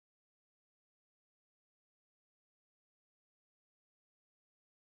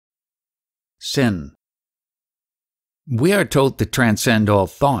Sin. We are told to transcend all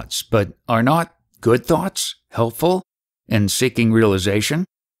thoughts, but are not good thoughts helpful in seeking realization,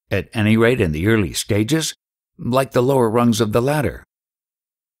 at any rate in the early stages, like the lower rungs of the ladder?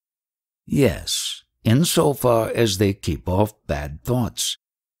 Yes, insofar as they keep off bad thoughts,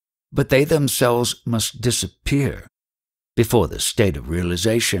 but they themselves must disappear before the state of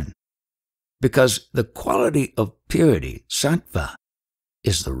realization, because the quality of purity, sattva,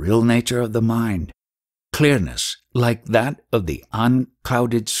 is the real nature of the mind. Clearness, like that of the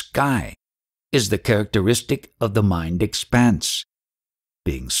unclouded sky, is the characteristic of the mind expanse.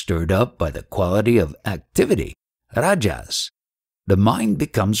 Being stirred up by the quality of activity, rajas, the mind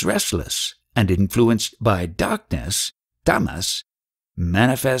becomes restless and influenced by darkness, tamas,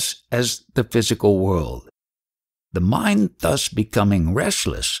 manifests as the physical world. The mind thus becoming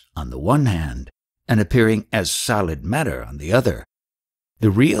restless on the one hand and appearing as solid matter on the other, the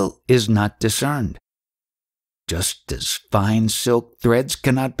real is not discerned. Just as fine silk threads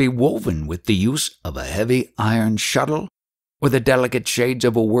cannot be woven with the use of a heavy iron shuttle, or the delicate shades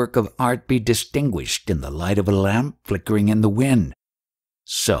of a work of art be distinguished in the light of a lamp flickering in the wind,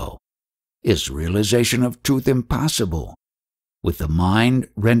 so is realization of truth impossible, with the mind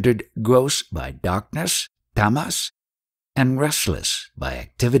rendered gross by darkness, tamas, and restless by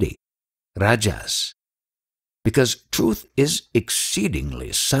activity, rajas, because truth is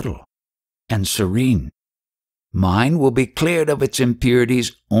exceedingly subtle and serene. Mind will be cleared of its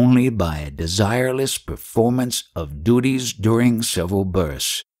impurities only by a desireless performance of duties during several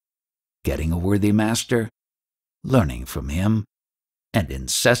births, getting a worthy master, learning from him, and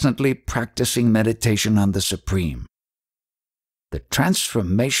incessantly practicing meditation on the Supreme. The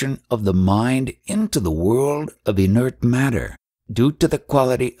transformation of the mind into the world of inert matter, due to the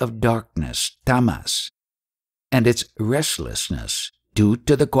quality of darkness, tamas, and its restlessness, due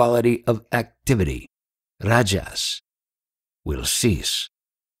to the quality of activity, rajas, will cease.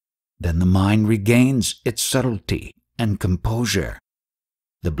 Then the mind regains its subtlety and composure.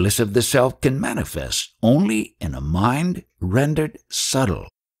 The bliss of the self can manifest only in a mind rendered subtle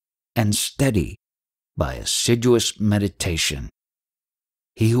and steady by assiduous meditation.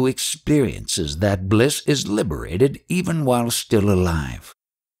 He who experiences that bliss is liberated even while still alive.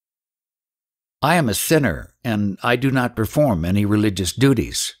 I am a sinner, and I do not perform any religious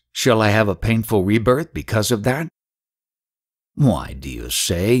duties. Shall I have a painful rebirth because of that? Why do you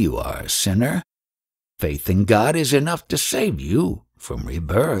say you are a sinner? Faith in God is enough to save you from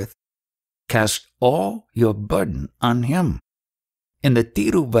rebirth. Cast all your burden on Him. In the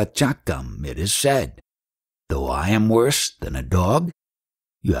Tiruvachakam it is said, "Though I am worse than a dog,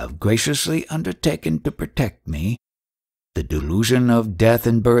 you have graciously undertaken to protect me. The delusion of death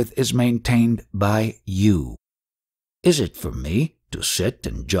and birth is maintained by you. Is it for me to sit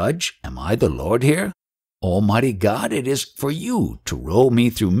and judge? Am I the Lord here? Almighty God, it is for you to roll me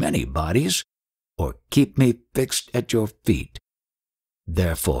through many bodies, or keep me fixed at your feet.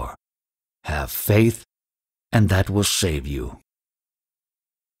 Therefore, have faith, and that will save you."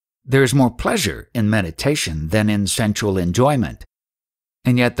 There is more pleasure in meditation than in sensual enjoyment,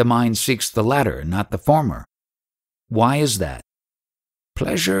 and yet the mind seeks the latter, not the former. Why is that?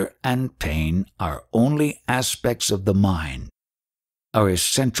 Pleasure and pain are only aspects of the mind. Our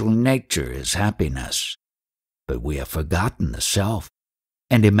essential nature is happiness, but we have forgotten the self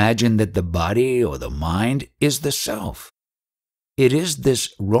and imagine that the body or the mind is the self. It is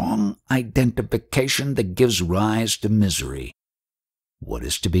this wrong identification that gives rise to misery. What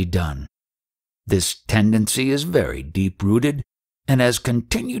is to be done? This tendency is very deep-rooted and has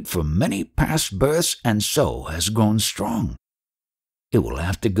continued for many past births, and so has grown strong. It will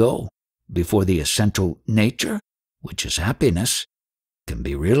have to go before the essential nature, which is happiness, can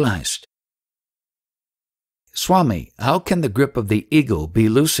be realized. Swami, how can the grip of the ego be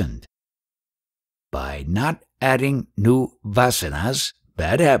loosened? By not adding new vasanas,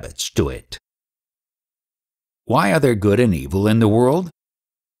 bad habits, to it. Why are there good and evil in the world?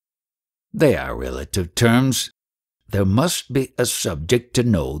 They are relative terms. There must be a subject to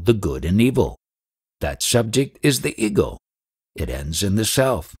know the good and evil. That subject is the ego. It ends in the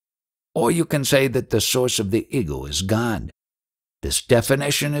self. Or you can say that the source of the ego is God. This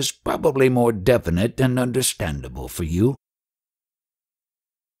definition is probably more definite and understandable for you.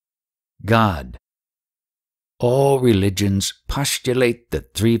 God. All religions postulate the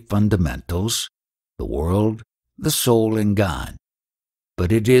three fundamentals, the world, the soul, and God.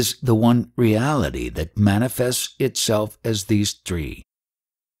 But it is the one reality that manifests itself as these three.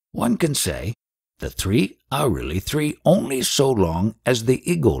 One can say the three are really three only so long as the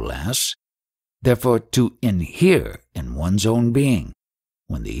ego lasts, therefore to inhere in one's own being.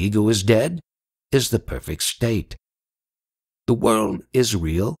 When the ego is dead, is the perfect state. The world is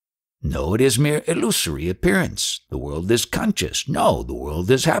real. No, it is mere illusory appearance. The world is conscious. No, the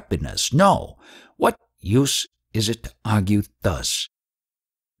world is happiness. No. What use is it to argue thus?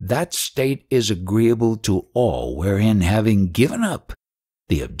 That state is agreeable to all, wherein, having given up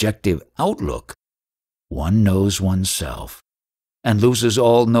the objective outlook, one knows oneself, and loses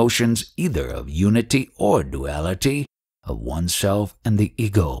all notions either of unity or duality, of oneself and the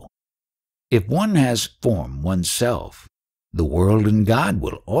ego. If one has form oneself, the world and God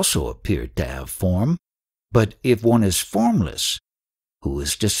will also appear to have form. But if one is formless, who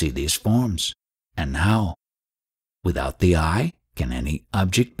is to see these forms, and how? Without the eye, can any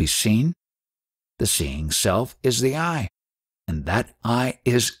object be seen? The seeing self is the eye, and that eye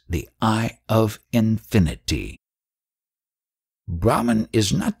is the eye of infinity. Brahman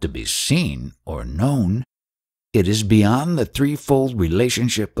is not to be seen or known. It is beyond the threefold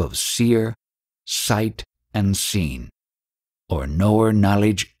relationship of seer, sight, and seen, or knower,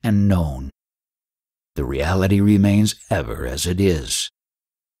 knowledge, and known. The reality remains ever as it is.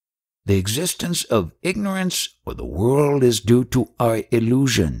 The existence of ignorance or the world is due to our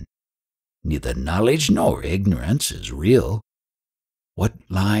illusion. Neither knowledge nor ignorance is real. What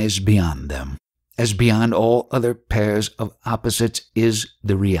lies beyond them, as beyond all other pairs of opposites, is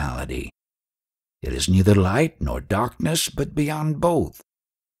the reality. It is neither light nor darkness, but beyond both,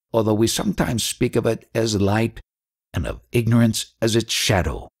 although we sometimes speak of it as light and of ignorance as its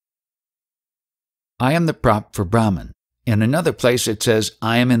shadow. I am the prop for Brahman. In another place it says,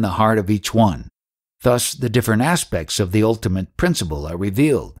 I am in the heart of each one. Thus, the different aspects of the ultimate principle are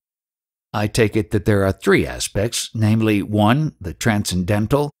revealed. I take it that there are three aspects, namely 1, the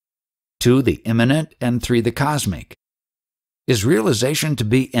transcendental, 2, the immanent, and 3, the cosmic. Is realization to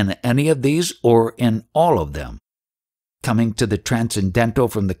be in any of these or in all of them? Coming to the transcendental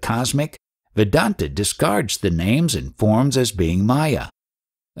from the cosmic, Vedanta discards the names and forms as being Maya.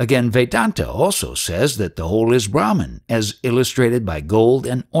 Again, Vedanta also says that the whole is Brahman, as illustrated by gold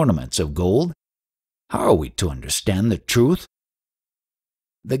and ornaments of gold. How are we to understand the truth?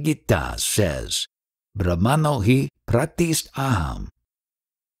 The Gita says, Brahmano hi pratist aham.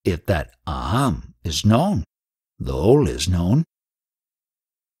 If that aham is known, the whole is known.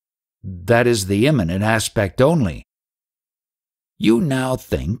 That is the immanent aspect only. You now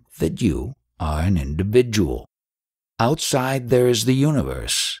think that you are an individual. Outside there is the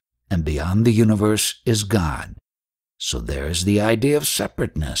universe, and beyond the universe is God. So there is the idea of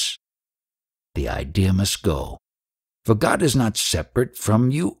separateness. The idea must go, for God is not separate from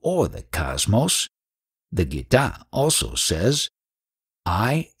you or the cosmos. The Gita also says,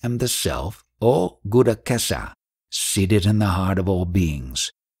 I am the Self, O Gudakesa, seated in the heart of all beings.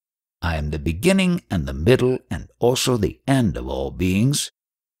 I am the beginning and the middle and also the end of all beings.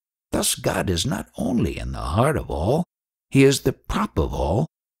 Thus God is not only in the heart of all, He is the prop of all,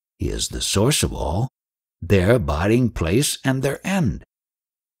 He is the source of all, their abiding place and their end.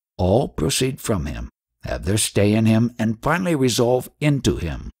 All proceed from Him, have their stay in Him, and finally resolve into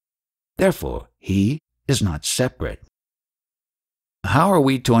Him. Therefore, He is not separate. How are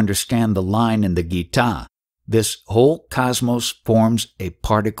we to understand the line in the Gita, this whole cosmos forms a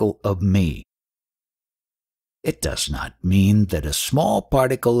particle of me? It does not mean that a small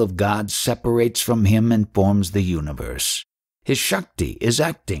particle of God separates from Him and forms the universe. His Shakti is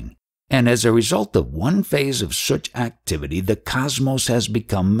acting, and as a result of one phase of such activity, the cosmos has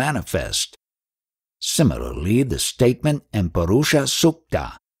become manifest. Similarly, the statement in Purusha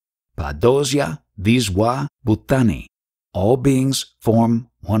Sukta, Padosya Viswa Bhutani, all beings form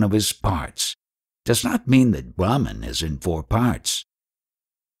one of his parts, does not mean that Brahman is in 4 parts.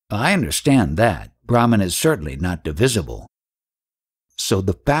 I understand that. Brahman is certainly not divisible. So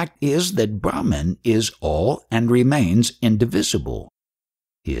the fact is that Brahman is all and remains indivisible.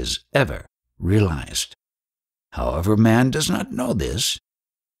 He is ever realized. However, man does not know this,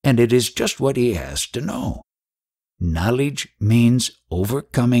 and it is just what he has to know. Knowledge means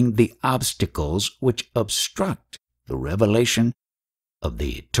overcoming the obstacles which obstruct the revelation of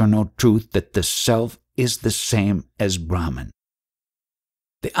the eternal truth that the Self is the same as Brahman.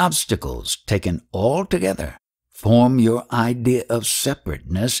 The obstacles, taken all together, form your idea of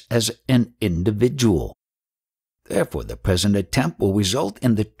separateness as an individual. Therefore, the present attempt will result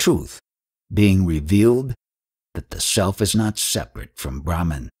in the truth being revealed that the Self is not separate from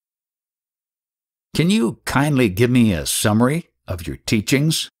Brahman. Can you kindly give me a summary of your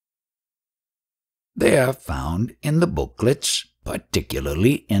teachings? They are found in the booklets,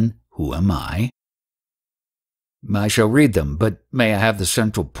 particularly in Who Am I? I shall read them, but may I have the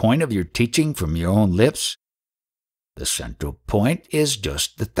central point of your teaching from your own lips? The central point is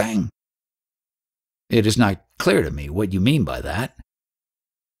just the thing. It is not clear to me what you mean by that.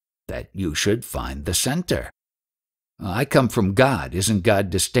 That you should find the center. I come from God. Isn't God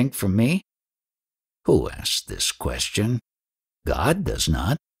distinct from me? Who asked this question? God does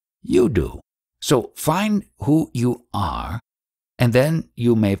not. You do. So find who you are, and then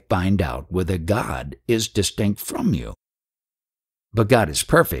you may find out whether God is distinct from you. But God is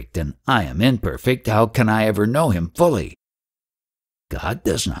perfect, and I am imperfect. How can I ever know Him fully? God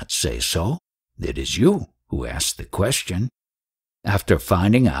does not say so. It is you who asked the question. After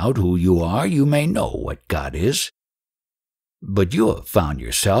finding out who you are, you may know what God is. But you have found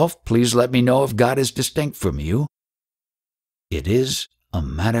yourself. Please let me know if God is distinct from you. It is a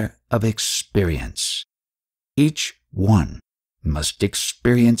matter of experience. Each one must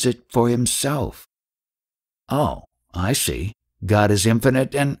experience it for himself. Oh, I see. God is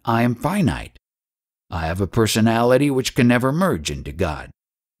infinite and I am finite. I have a personality which can never merge into God.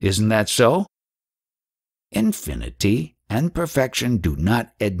 Isn't that so? Infinity and perfection do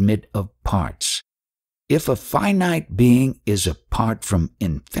not admit of parts. If a finite being is apart from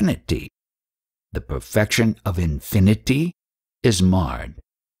infinity, the perfection of infinity is marred.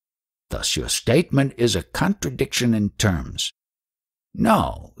 Thus your statement is a contradiction in terms.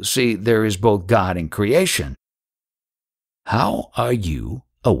 No, see, there is both God and creation. How are you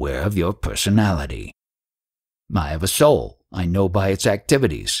aware of your personality? I have a soul. I know by its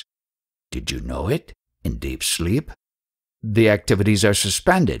activities. Did you know it in deep sleep? The activities are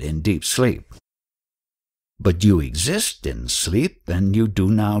suspended in deep sleep. But you exist in sleep, and you do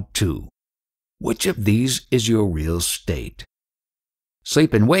now too. Which of these is your real state?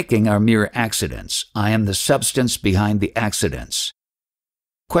 Sleep and waking are mere accidents. I am the substance behind the accidents.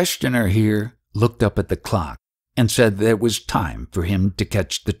 Questioner here looked up at the clock and said there was time for him to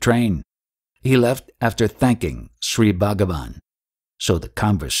catch the train. He left after thanking Sri Bhagavan, so the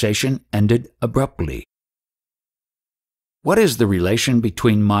conversation ended abruptly. What is the relation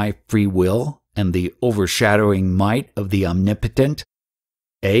between my free will and the overshadowing might of the omnipotent?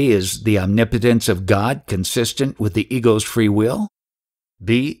 A, is the omnipotence of God consistent with the ego's free will?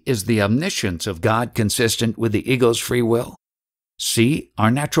 B, is the omniscience of God consistent with the ego's free will? C,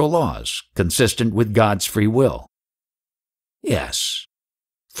 are natural laws consistent with God's free will? Yes.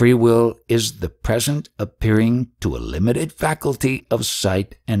 Free will is the present appearing to a limited faculty of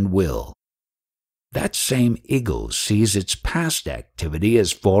sight and will. That same ego sees its past activity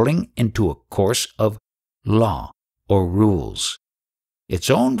as falling into a course of law or rules, its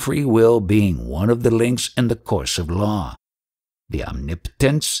own free will being one of the links in the course of law. The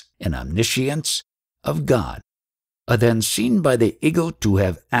omnipotence and omniscience of God are then seen by the ego to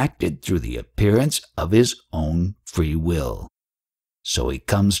have acted through the appearance of his own free will. So he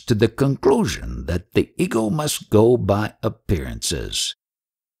comes to the conclusion that the ego must go by appearances.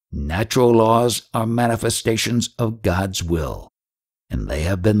 Natural laws are manifestations of God's will, and they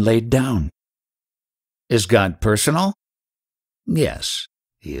have been laid down. Is God personal? Yes,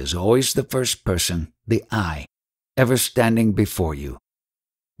 He is always the first person, the I, ever standing before you.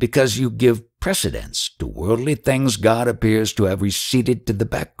 Because you give precedence to worldly things, God appears to have receded to the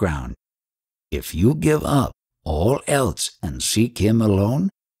background. If you give up all else and seek Him alone,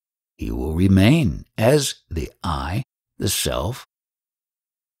 He will remain as the I, the self.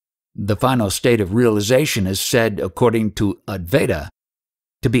 The final state of realization is said, according to Advaita,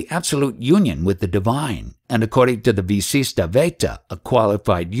 to be absolute union with the divine, and according to the Visistadvaita, a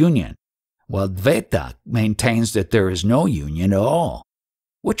qualified union, while Dvaita maintains that there is no union at all.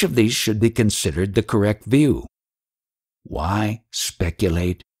 Which of these should be considered the correct view? Why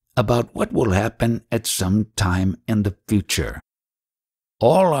speculate about what will happen at some time in the future?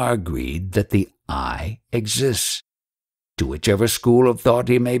 All are agreed that the I exists. To whichever school of thought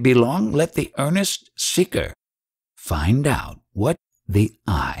he may belong, let the earnest seeker find out what the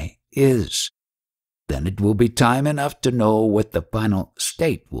I is. Then it will be time enough to know what the final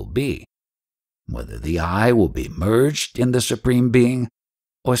state will be, whether the I will be merged in the Supreme Being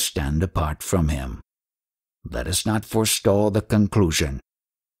or stand apart from Him. Let us not forestall the conclusion,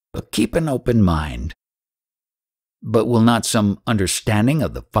 but keep an open mind. But will not some understanding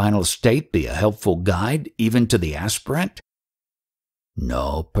of the final state be a helpful guide even to the aspirant?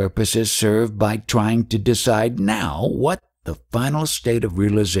 No purpose is served by trying to decide now what the final state of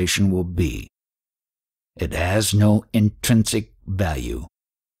realization will be. It has no intrinsic value.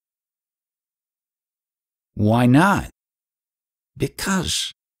 Why not?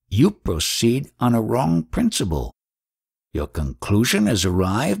 Because you proceed on a wrong principle. Your conclusion is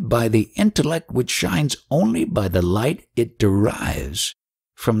arrived by the intellect which shines only by the light it derives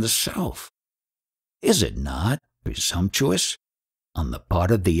from the self. Is it not presumptuous? on the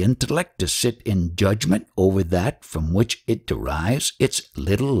part of the intellect to sit in judgment over that from which it derives its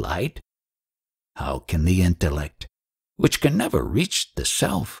little light? How can the intellect, which can never reach the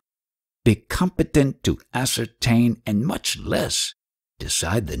self, be competent to ascertain and much less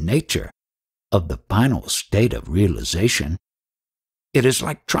decide the nature of the final state of realization? It is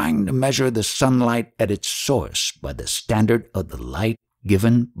like trying to measure the sunlight at its source by the standard of the light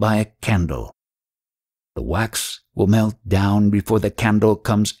given by a candle. The wax will melt down before the candle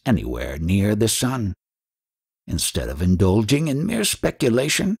comes anywhere near the sun. Instead of indulging in mere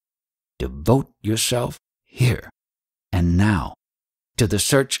speculation, devote yourself here and now to the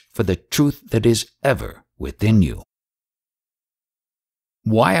search for the truth that is ever within you.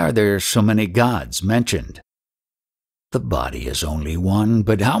 Why are there so many gods mentioned? The body is only one,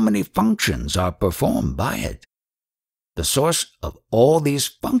 but how many functions are performed by it? The source of all these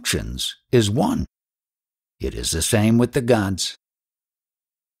functions is one. It is the same with the gods.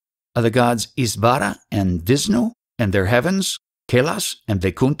 Are the gods Isvara and Vishnu and their heavens, Kailas and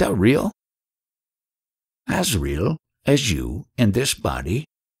Vaikuntha, real? As real as you in this body?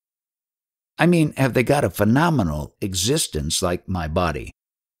 I mean, have they got a phenomenal existence like my body?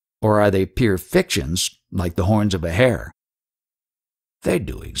 Or are they pure fictions like the horns of a hare? They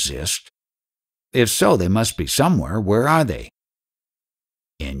do exist. If so, they must be somewhere. Where are they?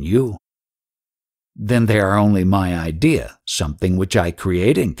 In you. Then they are only my idea, something which I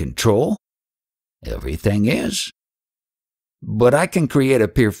create and control. Everything is. But I can create a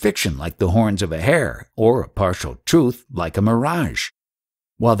pure fiction like the horns of a hare, or a partial truth like a mirage,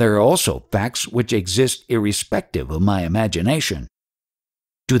 while there are also facts which exist irrespective of my imagination.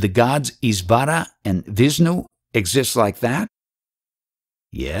 Do the gods Isvara and Vishnu exist like that?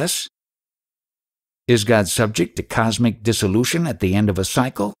 Yes. Is God subject to cosmic dissolution at the end of a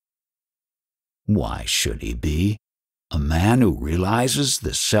cycle? Why should he be? A man who realizes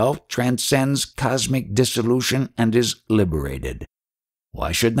the self transcends cosmic dissolution and is liberated.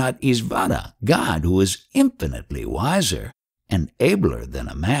 Why should not Isvara, God, who is infinitely wiser and abler than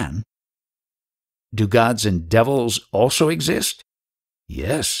a man? Do gods and devils also exist?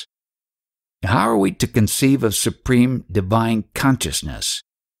 Yes. How are we to conceive of supreme divine consciousness?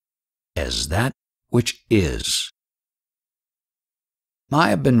 As that which is. I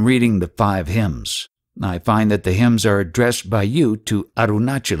have been reading the 5 hymns. I find that the hymns are addressed by you to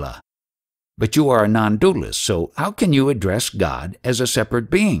Arunachala. But you are a non-dualist, so how can you address God as a separate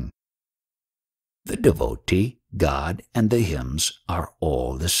being? The devotee, God, and the hymns are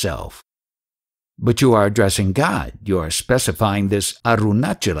all the self. But you are addressing God. You are specifying this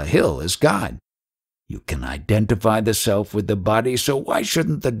Arunachala hill as God. You can identify the self with the body, so why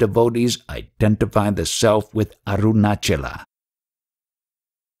shouldn't the devotees identify the self with Arunachala?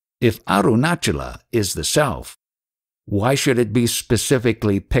 If Arunachala is the self, why should it be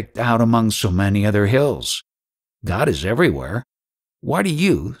specifically picked out among so many other hills? God is everywhere. Why do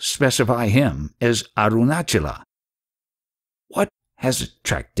you specify him as Arunachala? What has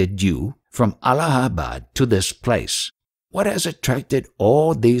attracted you from Allahabad to this place? What has attracted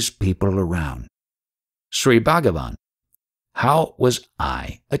all these people around? Sri Bhagavan, how was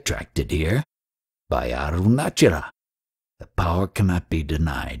I attracted here? By Arunachala. The power cannot be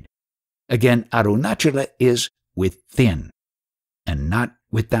denied. Again, Arunachala is within and not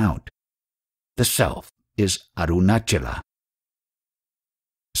without. The self is Arunachala.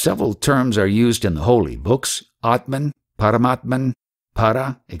 Several terms are used in the holy books, Atman, Paramatman,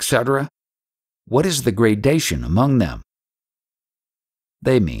 Para, etc. What is the gradation among them?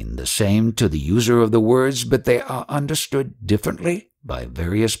 They mean the same to the user of the words, but they are understood differently by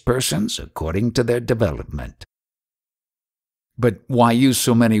various persons according to their development. But why use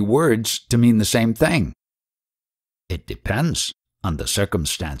so many words to mean the same thing? It depends on the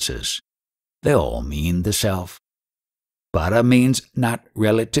circumstances. They all mean the self. Para means not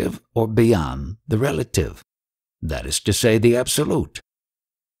relative or beyond the relative. That is to say, the absolute.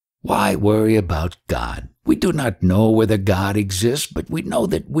 Why worry about God? We do not know whether God exists, but we know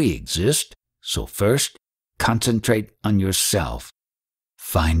that we exist. So first, concentrate on yourself.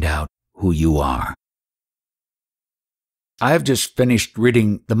 Find out who you are. I have just finished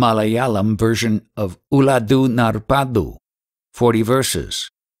reading the Malayalam version of Uladu Narpadu, 40 verses.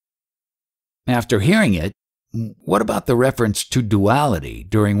 After hearing it, what about the reference to duality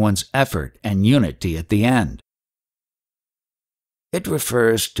during one's effort and unity at the end? It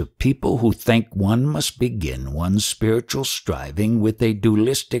refers to people who think one must begin one's spiritual striving with a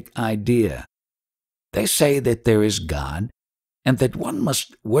dualistic idea. They say that there is God and that one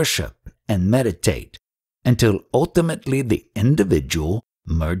must worship and meditate until ultimately the individual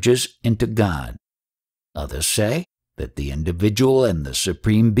merges into God. Others say that the individual and the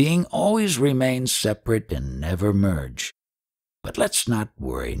Supreme Being always remain separate and never merge. But let's not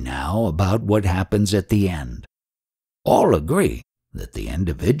worry now about what happens at the end. All agree that the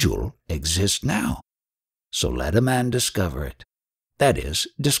individual exists now. So let a man discover it. That is,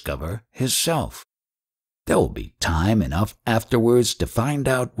 discover his self. There will be time enough afterwards to find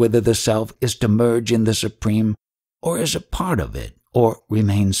out whether the self is to merge in the Supreme, or is a part of it, or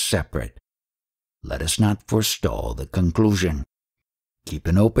remains separate. Let us not forestall the conclusion. Keep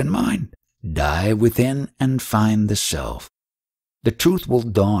an open mind. Dive within and find the self. The truth will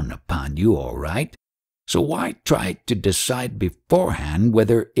dawn upon you, all right. So why try to decide beforehand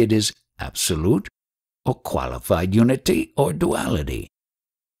whether it is absolute, or qualified unity, or duality?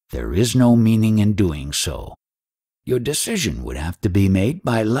 There is no meaning in doing so. Your decision would have to be made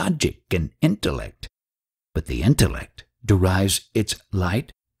by logic and intellect. But the intellect derives its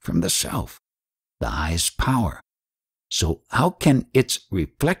light from the self, the highest power. So how can its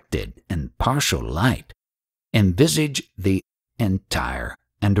reflected and partial light envisage the entire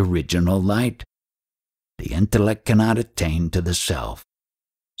and original light? The intellect cannot attain to the self.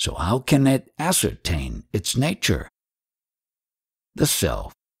 So how can it ascertain its nature? The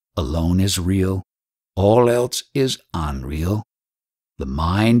self alone is real. All else is unreal. The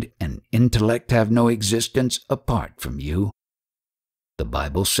mind and intellect have no existence apart from you. The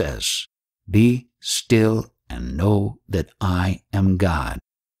Bible says, "Be still and know that I am God."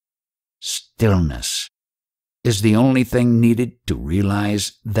 Stillness is the only thing needed to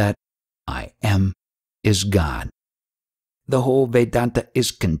realize that I am is God. The whole Vedanta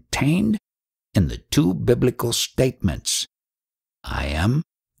is contained in the two biblical statements, I am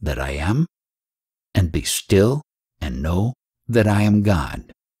that I am, and be still and know that I am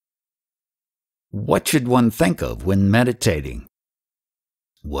God. What should one think of when meditating?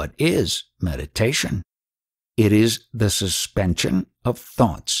 What is meditation? It is the suspension of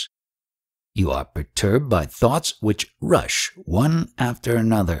thoughts. You are perturbed by thoughts which rush one after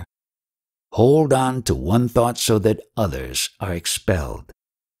another. Hold on to one thought so that others are expelled.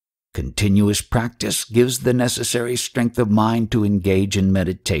 Continuous practice gives the necessary strength of mind to engage in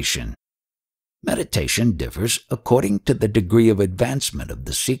meditation. Meditation differs according to the degree of advancement of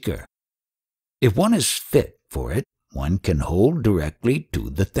the seeker. If one is fit for it, one can hold directly to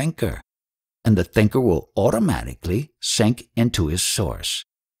the thinker, and the thinker will automatically sink into his source,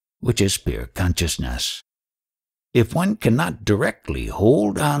 which is pure consciousness. If one cannot directly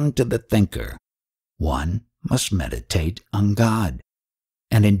hold on to the thinker, one must meditate on God,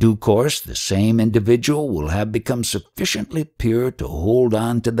 and in due course the same individual will have become sufficiently pure to hold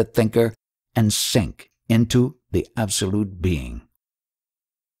on to the thinker and sink into the absolute being.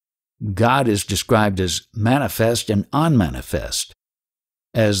 God is described as manifest and unmanifest.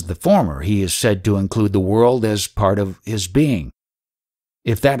 As the former, he is said to include the world as part of his being.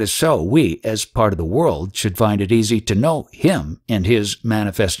 If that is so, we, as part of the world, should find it easy to know him in his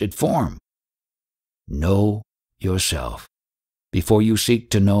manifested form. Know yourself before you seek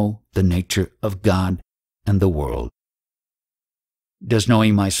to know the nature of God and the world. Does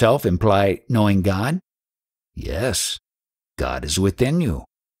knowing myself imply knowing God? Yes, God is within you.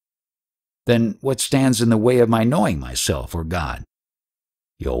 Then what stands in the way of my knowing myself or God?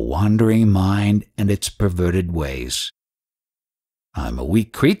 Your wandering mind and its perverted ways. I'm a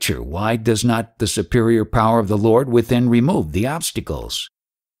weak creature. Why does not the superior power of the Lord within remove the obstacles?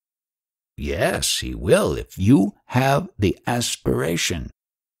 Yes, he will if you have the aspiration.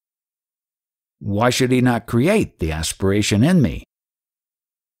 Why should he not create the aspiration in me?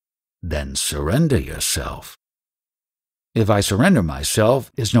 Then surrender yourself. If I surrender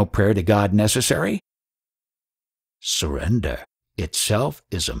myself, is no prayer to God necessary? Surrender itself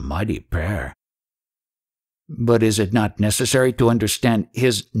is a mighty prayer. But is it not necessary to understand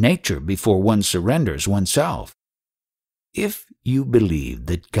his nature before one surrenders oneself? If you believe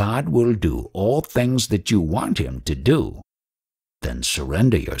that God will do all things that you want him to do, then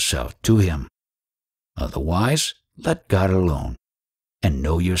surrender yourself to him. Otherwise, let God alone and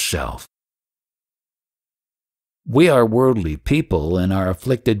know yourself. We are worldly people and are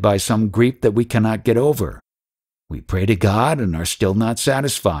afflicted by some grief that we cannot get over. We pray to God and are still not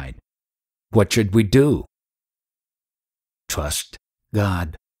satisfied. What should we do? Trust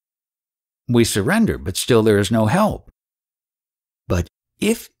God. We surrender, but still there is no help. But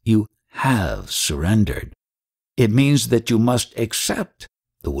if you have surrendered, it means that you must accept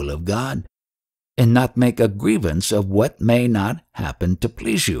the will of God and not make a grievance of what may not happen to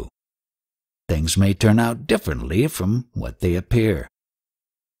please you. Things may turn out differently from what they appear.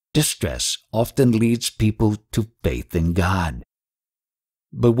 Distress often leads people to faith in God.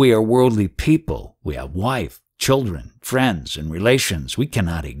 But we are worldly people. We have wife, children, friends, and relations. We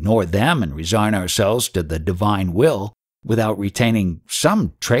cannot ignore them and resign ourselves to the divine will without retaining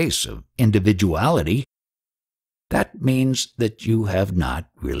some trace of individuality. That means that you have not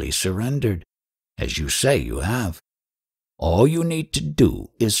really surrendered, as you say you have. All you need to do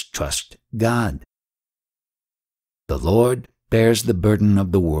is trust God. The Lord bears the burden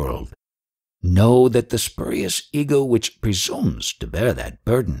of the world. Know that the spurious ego which presumes to bear that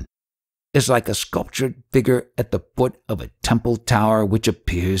burden is like a sculptured figure at the foot of a temple tower which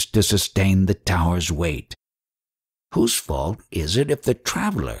appears to sustain the tower's weight. Whose fault is it if the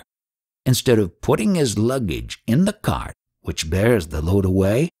traveler, instead of putting his luggage in the cart which bears the load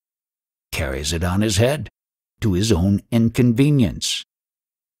away, carries it on his head to his own inconvenience?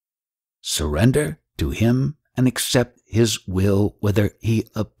 Surrender to him and accept his will whether he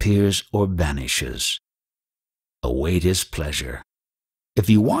appears or vanishes. Await his pleasure. If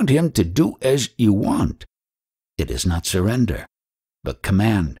you want him to do as you want, it is not surrender, but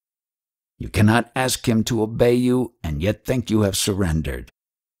command. You cannot ask him to obey you and yet think you have surrendered.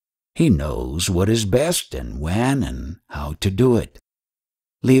 He knows what is best and when and how to do it.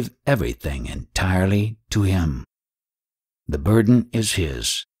 Leave everything entirely to him. The burden is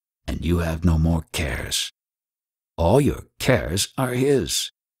his, and you have no more cares. All your cares are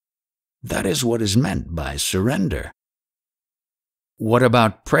his. That is what is meant by surrender. What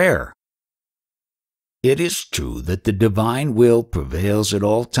about prayer? It is true that the divine will prevails at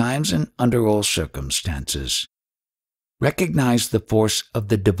all times and under all circumstances. Recognize the force of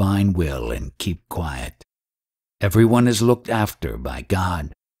the divine will and keep quiet. Everyone is looked after by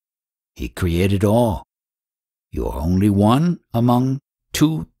God. He created all. You are only one among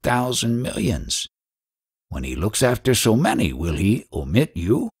 2,000 millions. When he looks after so many, will he omit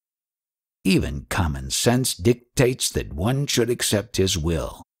you? Even common sense dictates that one should accept his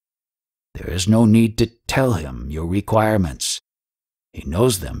will. There is no need to tell him your requirements. He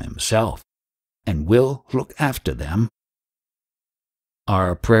knows them himself and will look after them.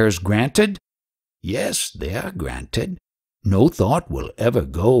 Are prayers granted? Yes, they are granted. No thought will ever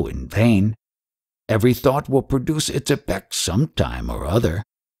go in vain. Every thought will produce its effect some time or other.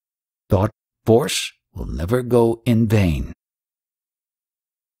 Thought force will never go in vain.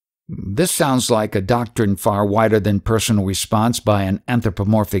 This sounds like a doctrine far wider than personal response by an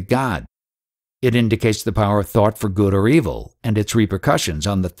anthropomorphic God. It indicates the power of thought for good or evil and its repercussions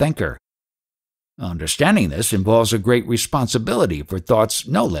on the thinker. Understanding this involves a great responsibility for thoughts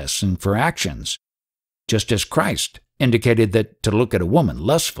no less than for actions, just as Christ indicated that to look at a woman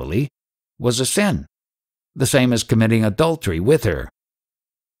lustfully was a sin, the same as committing adultery with her.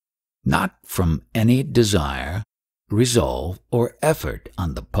 Not from any desire, resolve, or effort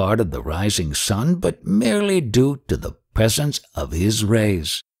on the part of the rising sun, but merely due to the presence of his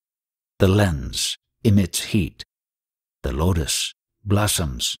rays. The lens emits heat. The lotus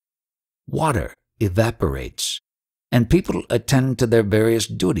blossoms. Water evaporates, and people attend to their various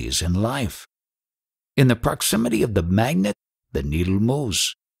duties in life. In the proximity of the magnet, the needle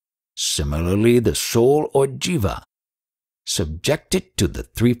moves. Similarly, the soul or jiva, subjected to the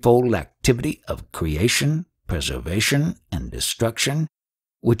threefold activity of creation, preservation, and destruction,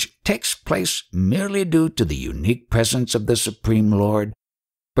 which takes place merely due to the unique presence of the Supreme Lord,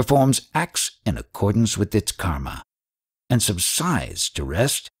 performs acts in accordance with its karma, and subsides to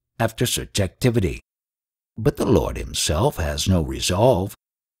rest after such activity. But the Lord himself has no resolve.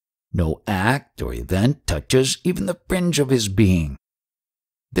 No act or event touches even the fringe of his being.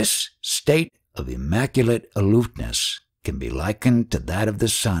 This state of immaculate aloofness can be likened to that of the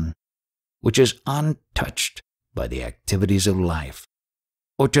sun, which is untouched by the activities of life,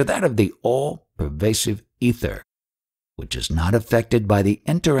 or to that of the all-pervasive ether, which is not affected by the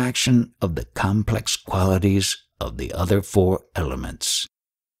interaction of the complex qualities of the other four elements.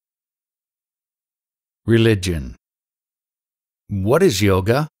 Religion. What is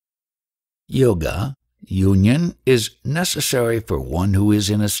yoga? Yoga, union, is necessary for one who is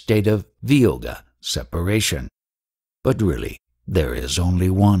in a state of viyoga, separation. But really, there is only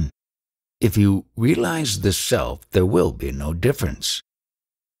one. If you realize the self, there will be no difference.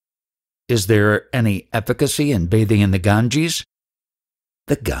 Is there any efficacy in bathing in the Ganges?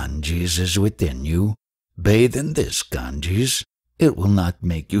 The Ganges is within you. Bathe in this Ganges. It will not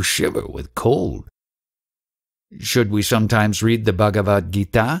make you shiver with cold. Should we sometimes read the Bhagavad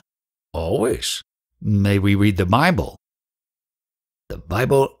Gita? Always. May we read the Bible? The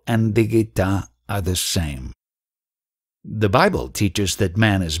Bible and the Gita are the same. The Bible teaches that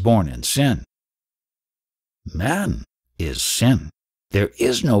man is born in sin. Man is sin. There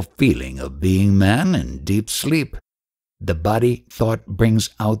is no feeling of being man in deep sleep. The body thought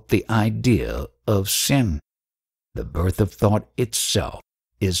brings out the idea of sin. The birth of thought itself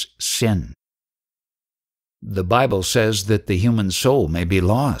is sin. The Bible says that the human soul may be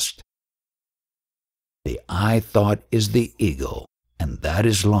lost. The I thought is the ego, and that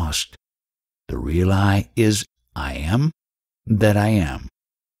is lost. The real I is I am that I am.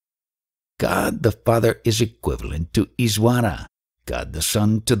 God the Father is equivalent to Iswara, God the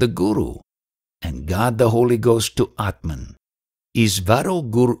Son to the Guru, and God the Holy Ghost to Atman. Isvaro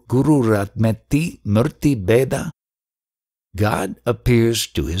Guru Ratmeti Murti Beda. God appears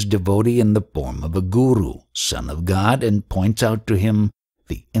to his devotee in the form of a Guru, Son of God, and points out to him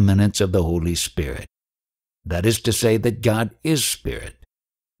the immanence of the Holy Spirit. That is to say that God is Spirit,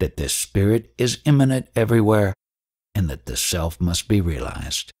 that the Spirit is immanent everywhere, and that the Self must be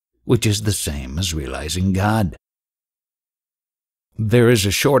realized, which is the same as realizing God. There is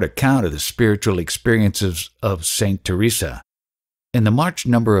a short account of the spiritual experiences of Saint Teresa. In the March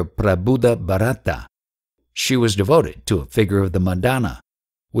number of Prabhuda Bharata, she was devoted to a figure of the Madonna,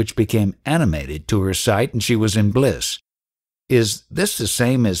 which became animated to her sight, and she was in bliss. Is this the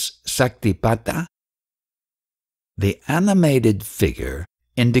same as Saktipata? The animated figure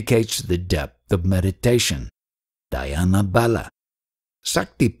indicates the depth of meditation, dhyana bala.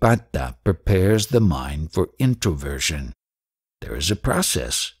 Saktipata prepares the mind for introversion. There is a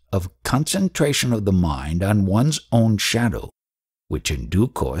process of concentration of the mind on one's own shadow, which in due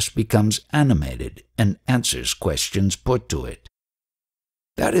course becomes animated and answers questions put to it.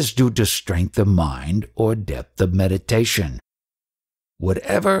 That is due to strength of mind or depth of meditation.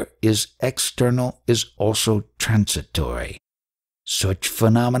 Whatever is external is also transitory. Such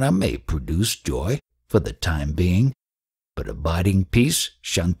phenomena may produce joy for the time being, but abiding peace,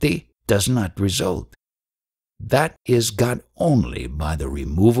 shanti, does not result. That is got only by the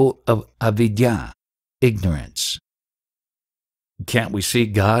removal of avidya, ignorance. Can't we see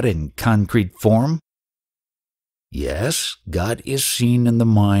God in concrete form? Yes, God is seen in the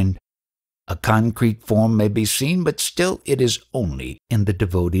mind. A concrete form may be seen, but still it is only in the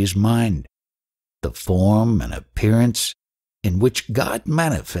devotee's mind. The form and appearance in which God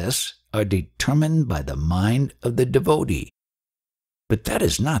manifests are determined by the mind of the devotee. But that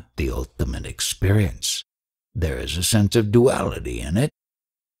is not the ultimate experience. There is a sense of duality in it.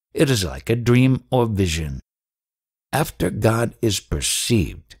 It is like a dream or vision. After God is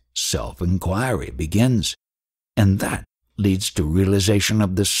perceived, self-inquiry begins, and that leads to realization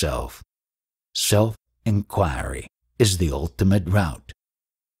of the self. Self-inquiry is the ultimate route.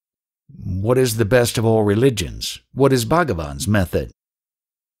 What is the best of all religions? What is Bhagavan's method?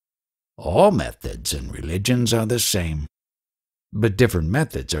 All methods and religions are the same, but different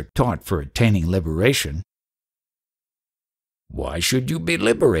methods are taught for attaining liberation. Why should you be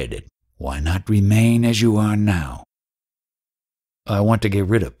liberated? Why not remain as you are now? I want to get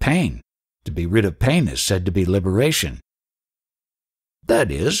rid of pain. To be rid of pain is said to be liberation.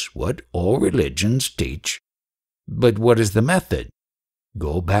 That is what all religions teach. But what is the method?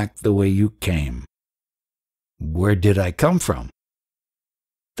 Go back the way you came. Where did I come from?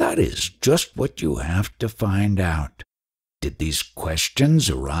 That is just what you have to find out. Did these questions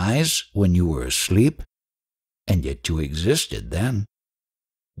arise when you were asleep? And yet you existed then.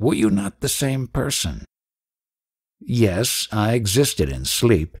 Were you not the same person? Yes, I existed in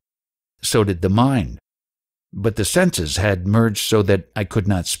sleep. So did the mind. But the senses had merged so that I could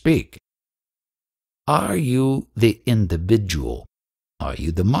not speak. Are you the individual? Are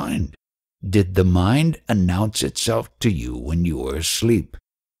you the mind? Did the mind announce itself to you when you were asleep?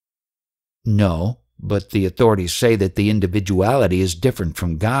 No, but the authorities say that the individuality is different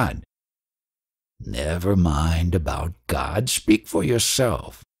from God. Never mind about God. Speak for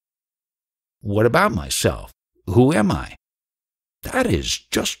yourself. What about myself? Who am I? That is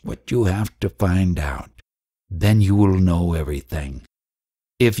just what you have to find out. Then you will know everything.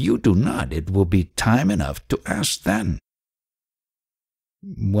 If you do not, it will be time enough to ask then.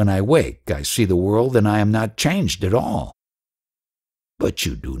 When I wake, I see the world and I am not changed at all. But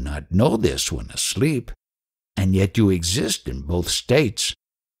you do not know this when asleep, and yet you exist in both states.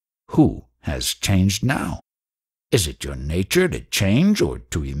 Who has changed now? Is it your nature to change or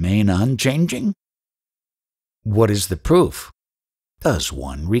to remain unchanging? What is the proof? Does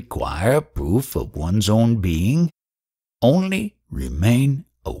one require proof of one's own being? Only remain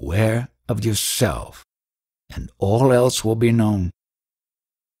aware of yourself, and all else will be known.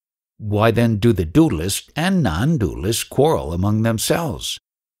 Why then do the dualists and non-dualists quarrel among themselves?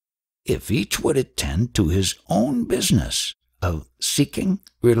 If each would attend to his own business of seeking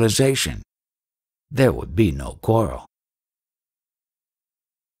realization, there would be no quarrel.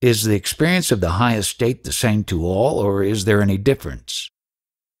 Is the experience of the highest state the same to all, or is there any difference?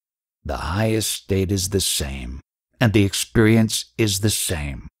 The highest state is the same. and the experience is the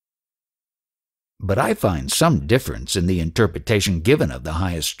same. But I find some difference in the interpretation given of the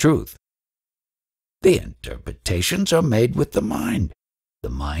highest truth. The interpretations are made with the mind. The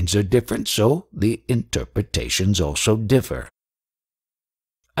minds are different, so the interpretations also differ.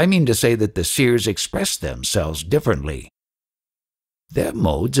 I mean to say that the seers express themselves differently. Their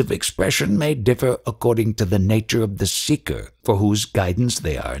modes of expression may differ according to the nature of the seeker for whose guidance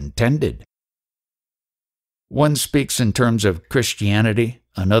they are intended. One speaks in terms of Christianity,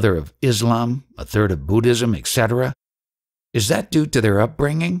 another of Islam, a third of Buddhism, etc. Is that due to their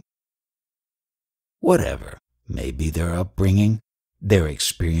upbringing? Whatever may be their upbringing, their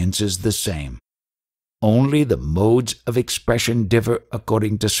experience is the same. Only the modes of expression differ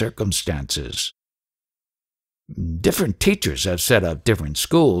according to circumstances. Different teachers have set up different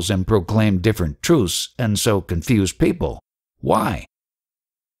schools and proclaimed different truths and so confuse people. Why?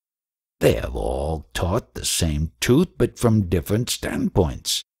 They have all taught the same truth but from different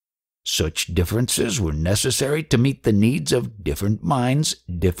standpoints. Such differences were necessary to meet the needs of different minds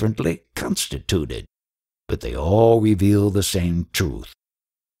differently constituted, but they all reveal the same truth.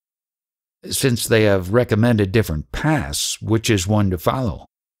 Since they have recommended different paths, which is one to follow?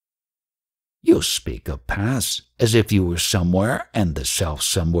 You speak of paths as if you were somewhere and the self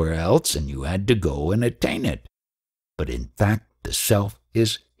somewhere else and you had to go and attain it. But in fact, the self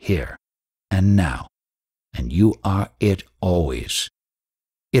is here and now, and you are it always.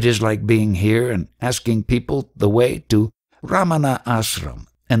 It is like being here and asking people the way to Ramana Ashram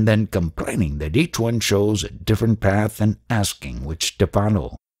and then complaining that each one shows a different path and asking which to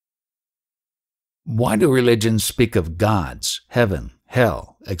follow. Why do religions speak of gods, heaven,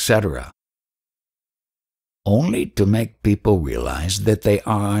 hell, etc.? Only to make people realize that they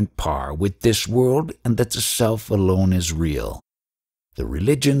are on par with this world and that the self alone is real. The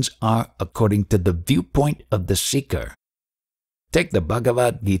religions are according to the viewpoint of the seeker. Take the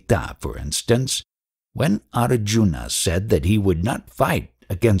Bhagavad Gita, for instance. When Arjuna said that he would not fight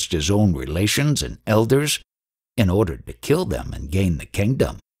against his own relations and elders in order to kill them and gain the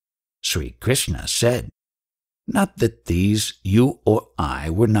kingdom, Sri Krishna said, "Not that these you or I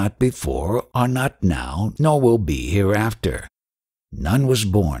were not before, are not now, nor will be hereafter. None was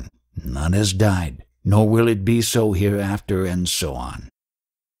born, none has died, nor will it be so hereafter," and so on.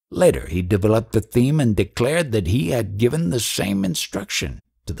 Later he developed the theme and declared that he had given the same instruction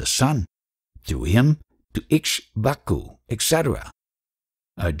to the sun, through him to Ikshvaku, etc.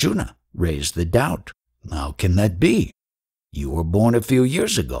 Arjuna raised the doubt, how can that be? You were born a few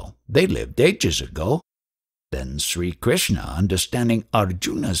years ago, they lived ages ago. Then Sri Krishna, understanding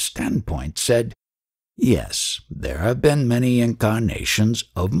Arjuna's standpoint, said, "Yes, there have been many incarnations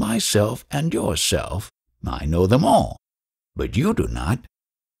of myself and yourself. I know them all, but you do not."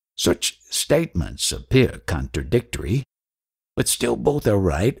 Such statements appear contradictory, but still both are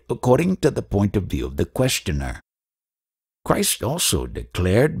right according to the point of view of the questioner. Christ also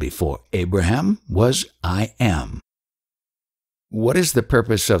declared before Abraham was I am. What is the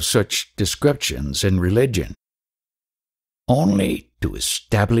purpose of such descriptions in religion? Only to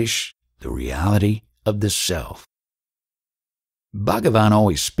establish the reality of the self. Bhagavan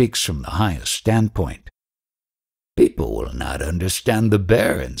always speaks from the highest standpoint. People will not understand the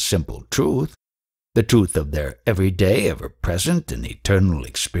bare and simple truth, the truth of their everyday, ever-present, and eternal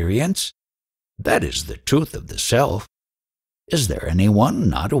experience. That is the truth of the self. Is there anyone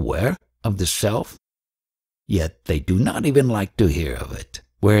not aware of the self? Yet they do not even like to hear of it,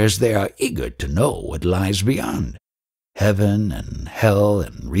 whereas they are eager to know what lies beyond, heaven and hell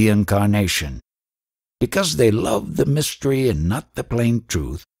and reincarnation. Because they love the mystery and not the plain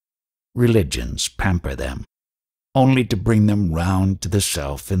truth, religions pamper them, only to bring them round to the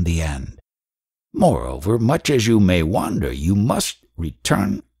self in the end. Moreover, much as you may wander, you must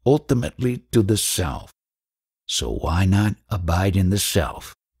return ultimately to the self. So why not abide in the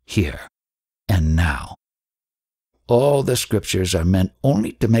self, here and now? All the scriptures are meant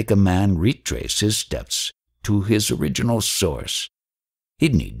only to make a man retrace his steps to his original source. He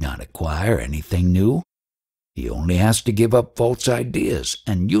need not acquire anything new. He only has to give up false ideas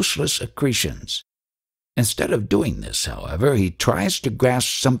and useless accretions. Instead of doing this, however, he tries to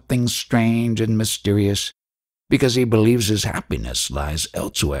grasp something strange and mysterious because he believes his happiness lies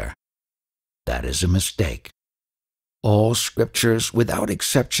elsewhere. That is a mistake. All scriptures, without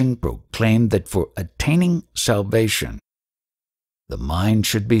exception, proclaim that for attaining salvation, the mind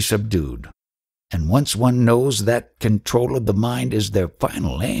should be subdued. And once one knows that control of the mind is their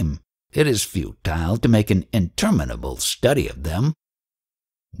final aim, it is futile to make an interminable study of them.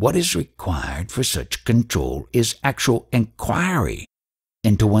 What is required for such control is actual inquiry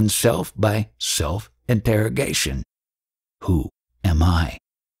into oneself by self-interrogation, Who am I?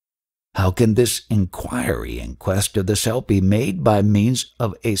 How can this inquiry in quest of the self be made by means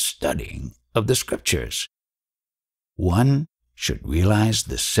of a studying of the Scriptures? One should realize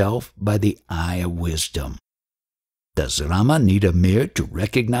the self by the eye of wisdom. Does Rama need a mirror to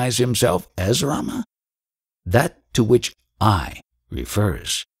recognize himself as Rama? That to which I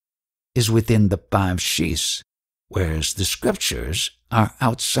refers is within the 5 Shis, whereas the Scriptures are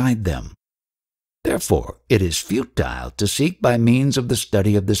outside them. Therefore, it is futile to seek by means of the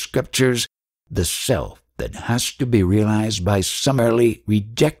study of the Scriptures the self that has to be realized by summarily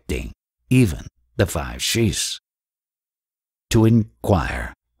rejecting even the 5 Shis. To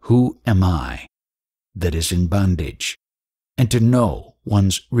inquire, who am I, that is in bondage, and to know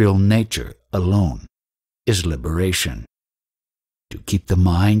one's real nature alone is liberation. To keep the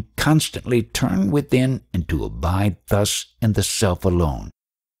mind constantly turned within and to abide thus in the self alone,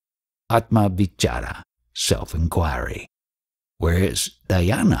 Atma Vichara, self-inquiry, whereas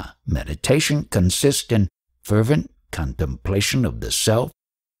dhyana, meditation, consists in fervent contemplation of the self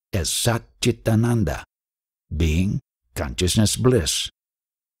as Sat Chitananda, being consciousness bliss.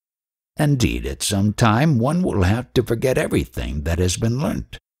 Indeed, at some time one will have to forget everything that has been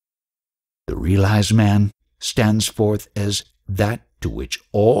learnt. The realized man stands forth as that to which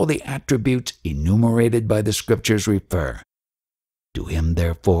all the attributes enumerated by the Scriptures refer. To him,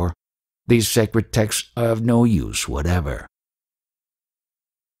 therefore, these sacred texts are of no use whatever.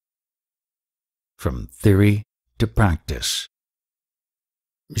 From theory to practice.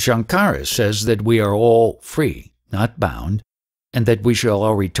 Shankara says that we are all free, not bound, and that we shall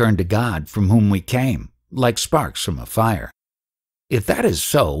all return to God from whom we came, like sparks from a fire. If that is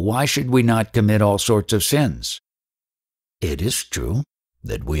so, why should we not commit all sorts of sins? It is true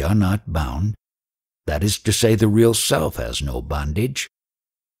that we are not bound. That is to say, the real self has no bondage.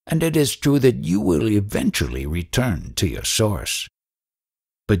 And it is true that you will eventually return to your source.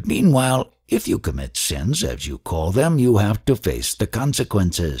 But meanwhile, if you commit sins, as you call them, you have to face the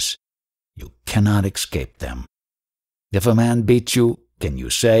consequences. You cannot escape them. If a man beats you, can you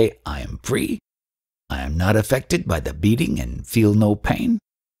say, I am free? I am not affected by the beating and feel no pain?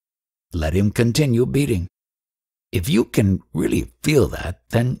 Let him continue beating. If you can really feel that,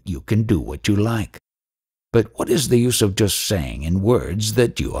 then you can do what you like. But what is the use of just saying in words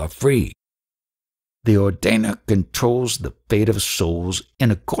that you are free? The ordainer controls the fate of souls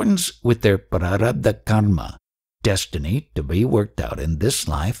in accordance with their prarabdha karma, destiny to be worked out in this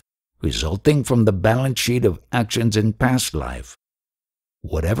life, resulting from the balance sheet of actions in past life.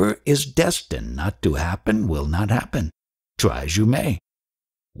 Whatever is destined not to happen will not happen, try as you may.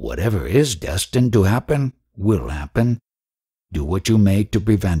 Whatever is destined to happen will happen. Do what you may to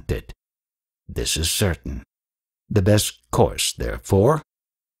prevent it. This is certain. The best course, therefore,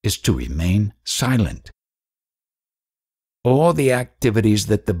 is to remain silent. All the activities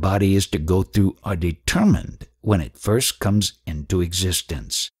that the body is to go through are determined when it first comes into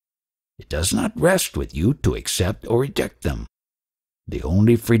existence. It does not rest with you to accept or reject them. The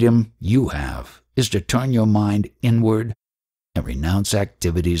only freedom you have is to turn your mind inward and renounce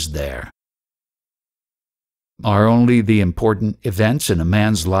activities there. Are only the important events in a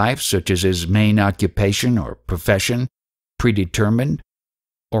man's life, such as his main occupation or profession, predetermined?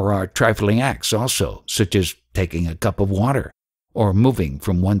 Or are trifling acts also, such as taking a cup of water or moving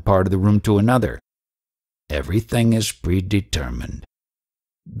from one part of the room to another? Everything is predetermined.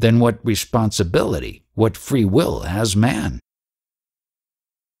 Then what responsibility, what free will has man?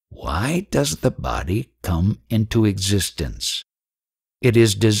 Why does the body come into existence? It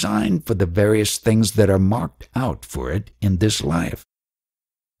is designed for the various things that are marked out for it in this life.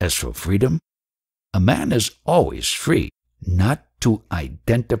 As for freedom, a man is always free not to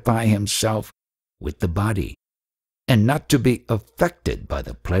identify himself with the body, and not to be affected by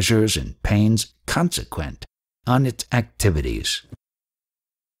the pleasures and pains consequent on its activities.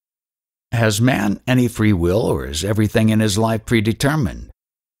 Has man any free will, or is everything in his life predetermined?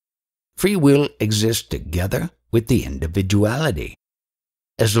 Free will exists together with the individuality.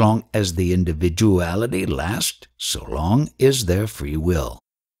 As long as the individuality lasts, so long is there free will.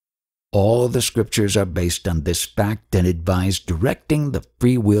 All the Scriptures are based on this fact and advise directing the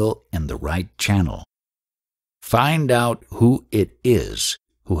free will in the right channel. Find out who it is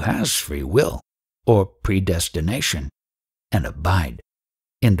who has free will or predestination, and abide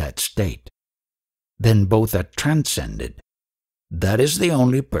in that state. Then both are transcended. That is the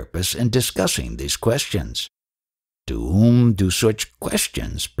only purpose in discussing these questions. To whom do such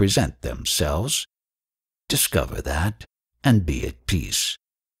questions present themselves? Discover that, and be at peace.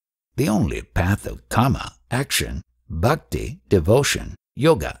 The only path of karma, action, bhakti, devotion,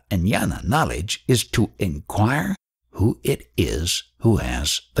 yoga, and jnana knowledge is to inquire, who it is who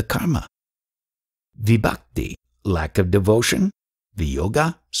has the karma. Vibhakti, lack of devotion,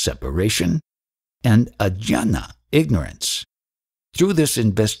 viyoga, separation, and ajnana, ignorance. Through this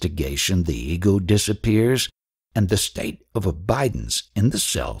investigation, the ego disappears, and the state of abidance in the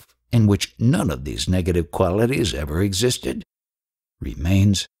self, in which none of these negative qualities ever existed,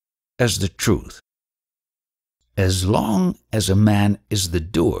 remains as the truth. As long as a man is the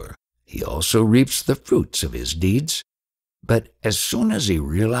doer, he also reaps the fruits of his deeds. But as soon as he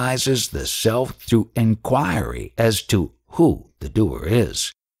realizes the self through inquiry as to who the doer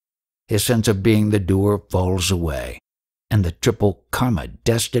is, his sense of being the doer falls away, and the triple karma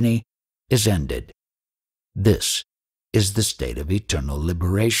destiny is ended. This is the state of eternal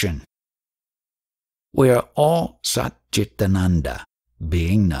liberation. We are all Satchitananda,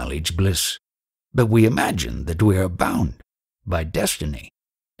 being knowledge bliss, but we imagine that we are bound by destiny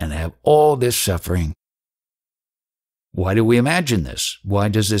and have all this suffering. Why do we imagine this? Why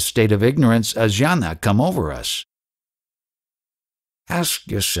does this state of ignorance, ajnana, come over us? Ask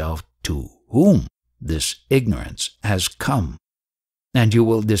yourself to whom this ignorance has come, and you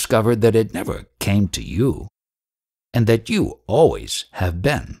will discover that it never came to you, and that you always have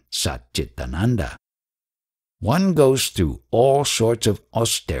been Satchitananda. One goes through all sorts of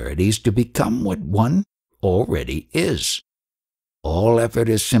austerities to become what one already is. All effort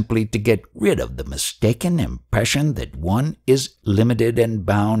is simply to get rid of the mistaken impression that one is limited and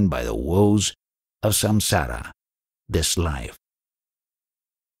bound by the woes of samsara, this life.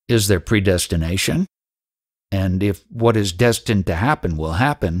 Is there predestination? And if what is destined to happen will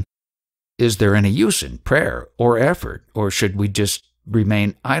happen, is there any use in prayer or effort, or should we just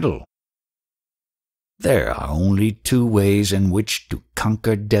remain idle? There are only two ways in which to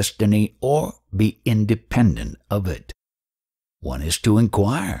conquer destiny or be independent of it. One is to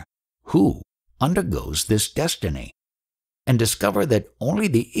inquire who undergoes this destiny, and discover that only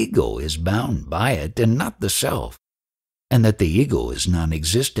the ego is bound by it and not the self, and that the ego is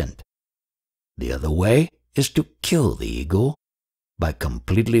non-existent. The other way is to kill the ego by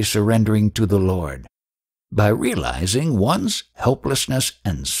completely surrendering to the Lord, by realizing one's helplessness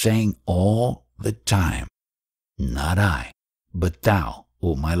and saying all the time, "Not I, but thou,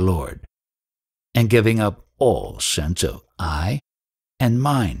 O my Lord," and giving up all sense of I and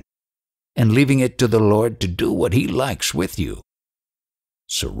mine, and leaving it to the Lord to do what He likes with you.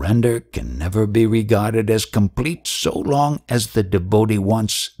 Surrender can never be regarded as complete so long as the devotee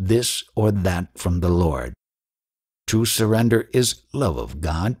wants this or that from the Lord. True surrender is love of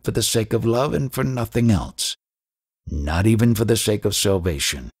God for the sake of love and for nothing else, not even for the sake of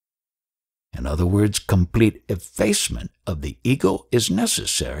salvation. In other words, complete effacement of the ego is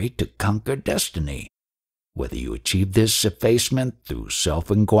necessary to conquer destiny, whether you achieve this effacement through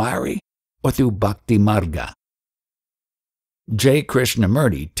self-inquiry or through bhakti marga. J.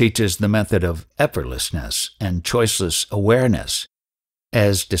 Krishnamurti teaches the method of effortlessness and choiceless awareness,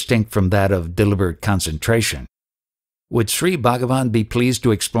 as distinct from that of deliberate concentration. Would Sri Bhagavan be pleased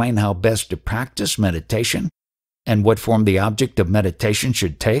to explain how best to practice meditation and what form the object of meditation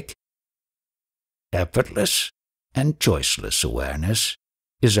should take? Effortless and choiceless awareness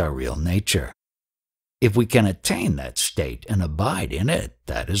is our real nature. If we can attain that state and abide in it,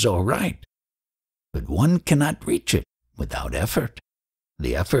 that is all right. But one cannot reach it without effort,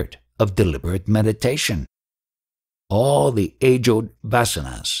 the effort of deliberate meditation. All the age-old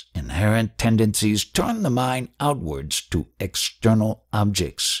vasanas, inherent tendencies, turn the mind outwards to external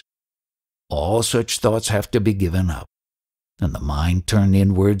objects. All such thoughts have to be given up, and the mind turn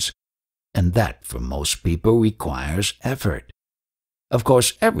inwards, and that for most people requires effort. Of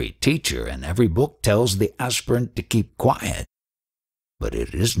course, every teacher and every book tells the aspirant to keep quiet, but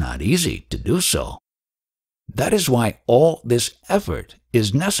it is not easy to do so. That is why all this effort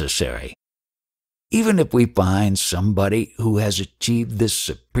is necessary. Even if we find somebody who has achieved this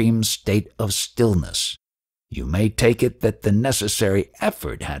supreme state of stillness, you may take it that the necessary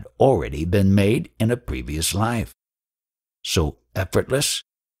effort had already been made in a previous life. So effortless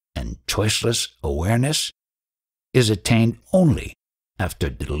and choiceless awareness is attained only after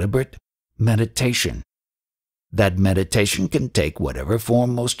deliberate meditation. That meditation can take whatever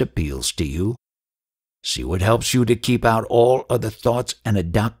form most appeals to you. See what helps you to keep out all other thoughts and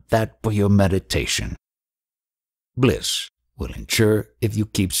adopt that for your meditation. Bliss will ensure if you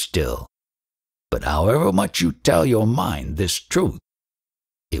keep still. But however much you tell your mind this truth,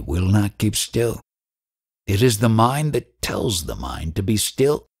 it will not keep still. It is the mind that tells the mind to be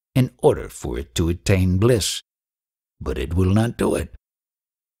still in order for it to attain bliss. But it will not do it.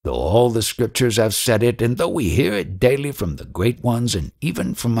 Though all the scriptures have said it, and though we hear it daily from the great ones and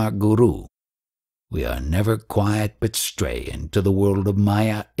even from our Guru, we are never quiet but stray into the world of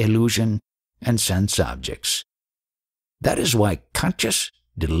Maya, illusion, and sense objects. That is why conscious,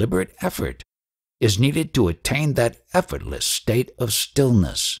 deliberate effort is needed to attain that effortless state of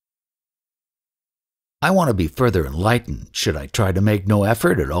stillness. I want to be further enlightened. Should I try to make no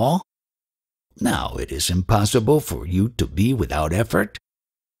effort at all? Now, it is impossible for you to be without effort.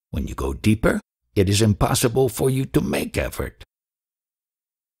 When you go deeper, it is impossible for you to make effort.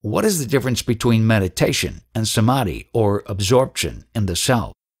 What is the difference between meditation and samadhi or absorption in the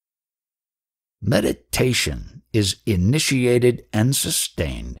self? Meditation is initiated and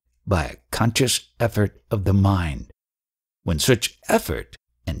sustained by a conscious effort of the mind. When such effort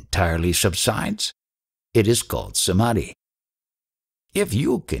entirely subsides, it is called samadhi. If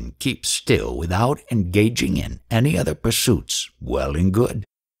you can keep still without engaging in any other pursuits, well and good.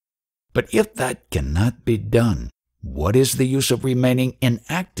 But if that cannot be done, what is the use of remaining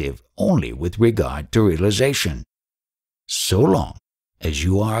inactive only with regard to realization? So long as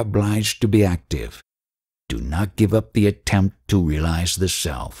you are obliged to be active, do not give up the attempt to realize the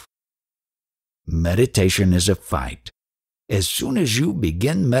self. Meditation is a fight. As soon as you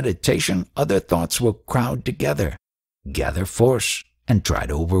begin meditation, other thoughts will crowd together, gather force, and try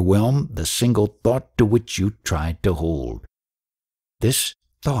to overwhelm the single thought to which you try to hold. This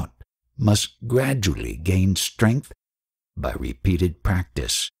thought must gradually gain strength by repeated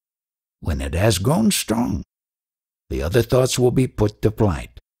practice. When it has grown strong, the other thoughts will be put to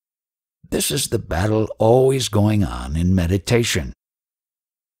flight. This is the battle always going on in meditation.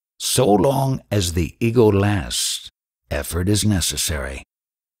 So long as the ego lasts, effort is necessary.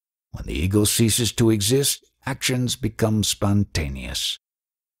 When the ego ceases to exist, actions become spontaneous.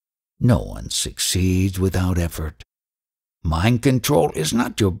 No one succeeds without effort. Mind control is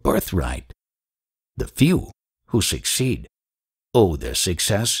not your birthright. The few who succeed owe their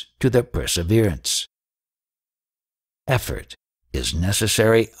success to their perseverance. Effort is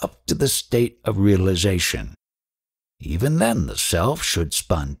necessary up to the state of realization. Even then, the self should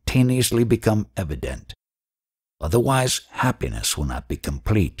spontaneously become evident. Otherwise, happiness will not be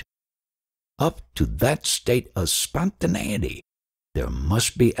complete. Up to that state of spontaneity, there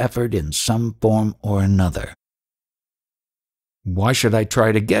must be effort in some form or another. Why should I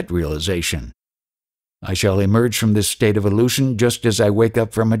try to get realization? I shall emerge from this state of illusion just as I wake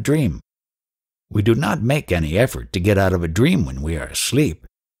up from a dream. We do not make any effort to get out of a dream when we are asleep.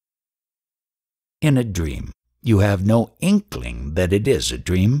 In a dream, you have no inkling that it is a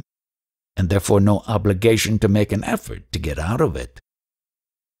dream, and therefore no obligation to make an effort to get out of it.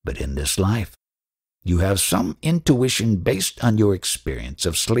 But in this life, you have some intuition based on your experience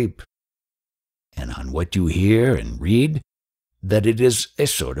of sleep, and on what you hear and read, that it is a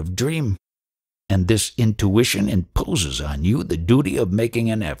sort of dream. And this intuition imposes on you the duty of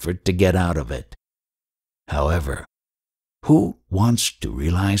making an effort to get out of it. However, who wants to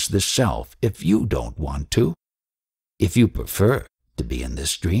realize the self if you don't want to? If you prefer to be in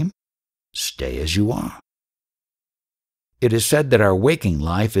this dream, stay as you are. It is said that our waking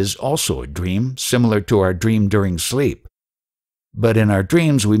life is also a dream, similar to our dream during sleep. But in our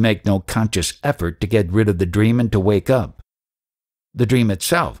dreams, we make no conscious effort to get rid of the dream and to wake up. The dream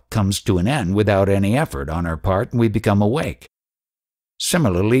itself comes to an end without any effort on our part, and we become awake.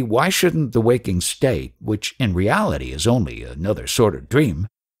 Similarly, why shouldn't the waking state, which in reality is only another sort of dream,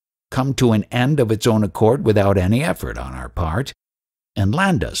 come to an end of its own accord without any effort on our part, and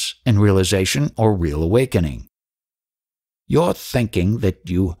land us in realization or real awakening? You're thinking that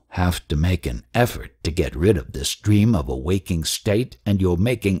you have to make an effort to get rid of this dream of a waking state, and you're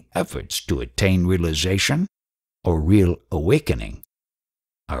making efforts to attain realization or real awakening,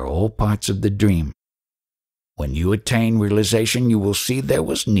 are all parts of the dream. When you attain realization, you will see there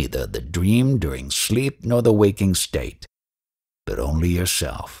was neither the dream during sleep nor the waking state, but only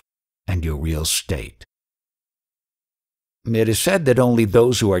yourself and your real state. It is said that only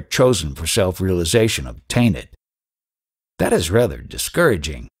those who are chosen for self-realization obtain it. That is rather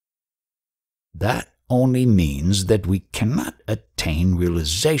discouraging. That only means that we cannot attain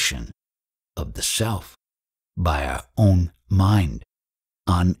realization of the self by our own mind,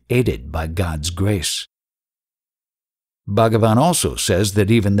 unaided by God's grace. Bhagavan also says that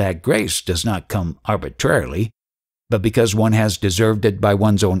even that grace does not come arbitrarily, but because one has deserved it by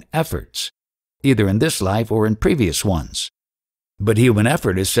one's own efforts, either in this life or in previous ones. But human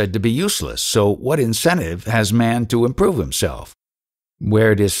effort is said to be useless, so what incentive has man to improve himself?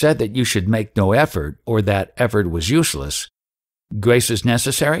 Where it is said that you should make no effort, or that effort was useless, grace is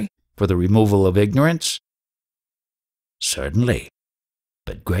necessary for the removal of ignorance? Certainly,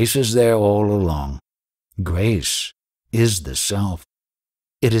 but grace is there all along. Grace is the self.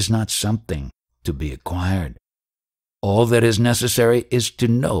 It is not something to be acquired. All that is necessary is to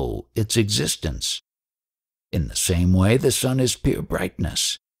know its existence. In the same way, the sun is pure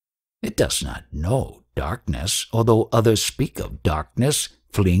brightness. It does not know darkness, although others speak of darkness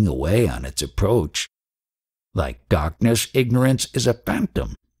fleeing away on its approach. Like darkness, ignorance is a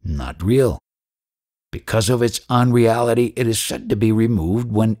phantom, not real. Because of its unreality, it is said to be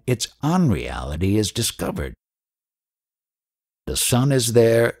removed when its unreality is discovered. The sun is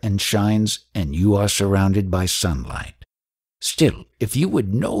there and shines, and you are surrounded by sunlight. Still, if you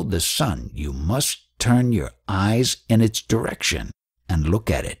would know the sun, you must turn your eyes in its direction and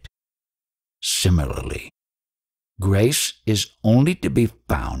look at it. Similarly, grace is only to be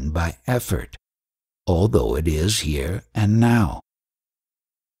found by effort, although it is here and now.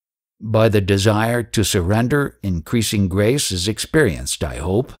 By the desire to surrender, increasing grace is experienced, I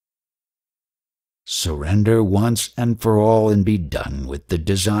hope. Surrender once and for all and be done with the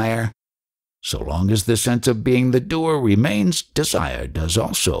desire. So long as the sense of being the doer remains, desire does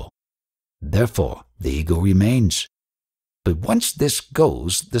also. Therefore, the ego remains. But once this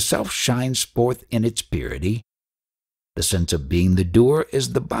goes, the self shines forth in its purity. The sense of being the doer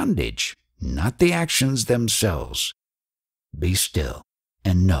is the bondage, not the actions themselves. Be still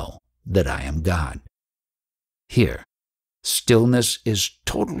and know that I am God. Here, stillness is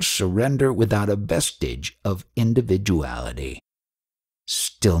total surrender without a vestige of individuality.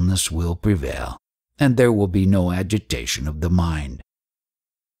 Stillness will prevail, and there will be no agitation of the mind.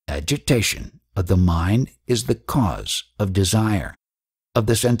 Agitation of the mind is the cause of desire, of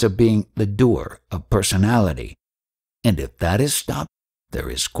the sense of being the doer of personality, and if that is stopped, there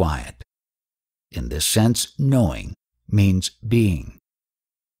is quiet. In this sense, knowing means being.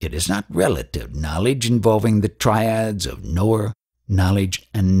 It is not relative knowledge involving the triads of knower, knowledge,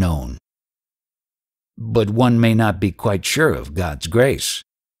 and known. But one may not be quite sure of God's grace.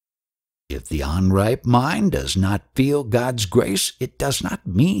 If the unripe mind does not feel God's grace, it does not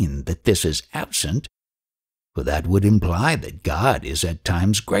mean that this is absent, for that would imply that God is at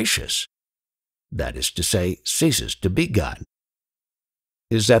times gracious. That is to say, ceases to be God.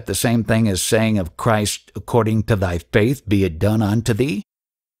 Is that the same thing as saying of Christ, according to thy faith be it done unto thee?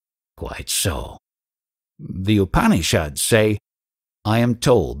 Quite so. The Upanishads say, I am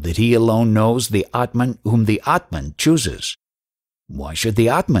told that he alone knows the Atman whom the Atman chooses. Why should the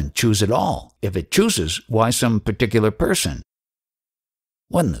Atman choose at all? If it chooses, why some particular person?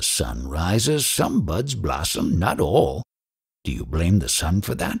 When the sun rises, some buds blossom, not all. Do you blame the sun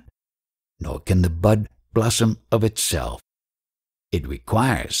for that? Nor can the bud blossom of itself. It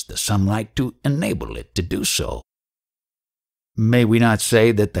requires the sunlight to enable it to do so. May we not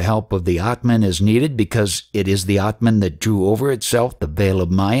say that the help of the Atman is needed because it is the Atman that drew over itself the veil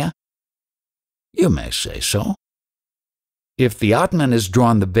of Maya? You may say so. If the Atman has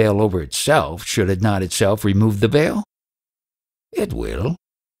drawn the veil over itself, should it not itself remove the veil? It will,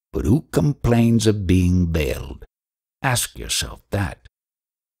 but who complains of being veiled? Ask yourself that.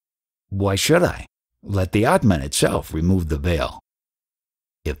 Why should I? Let the Atman itself remove the veil.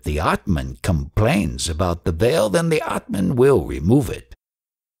 If the Atman complains about the veil, then the Atman will remove it.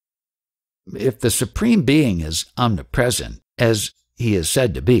 If the Supreme Being is omnipresent, as he is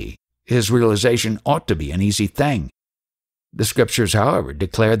said to be, his realization ought to be an easy thing. The Scriptures, however,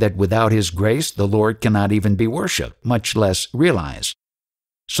 declare that without his grace the Lord cannot even be worshipped, much less realized.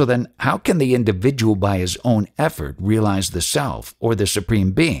 So then, how can the individual by his own effort realize the Self or the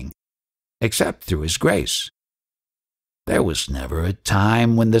Supreme Being, except through his grace? There was never a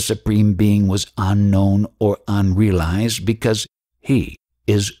time when the Supreme Being was unknown or unrealized because he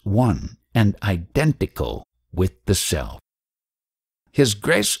is one and identical with the Self. His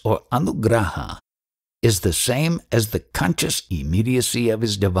grace or anugraha is the same as the conscious immediacy of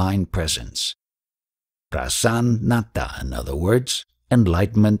his divine presence. Prasannata, in other words,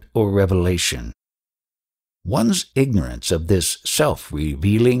 enlightenment or revelation. One's ignorance of this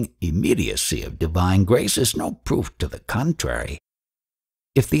self-revealing immediacy of divine grace is no proof to the contrary.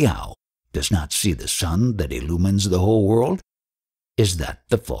 If the owl does not see the sun that illumines the whole world, is that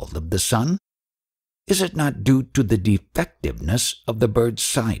the fault of the sun? Is it not due to the defectiveness of the bird's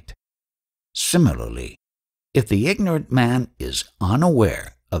sight? Similarly, if the ignorant man is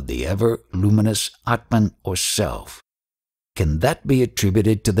unaware of the ever-luminous Atman or Self, can that be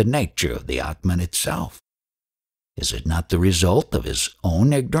attributed to the nature of the Atman itself? Is it not the result of his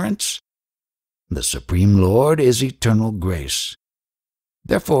own ignorance? The Supreme Lord is eternal grace.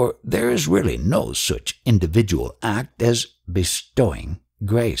 Therefore, there is really no such individual act as bestowing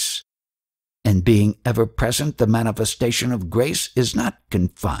grace. And being ever present, the manifestation of grace is not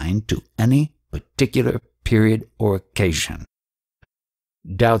confined to any particular period or occasion.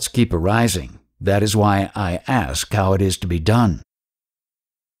 Doubts keep arising. That is why I ask how it is to be done.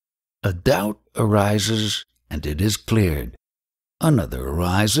 A doubt arises, and it is cleared. Another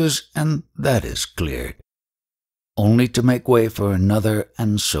arises, and that is cleared. Only to make way for another,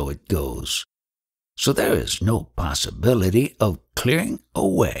 and so it goes. So there is no possibility of clearing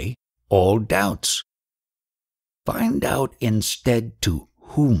away all doubts. Find out instead to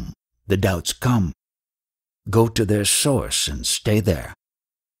whom the doubts come. Go to their source and stay there.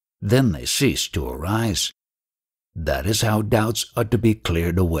 Then they cease to arise. That is how doubts are to be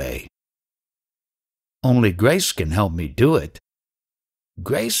cleared away. Only grace can help me do it.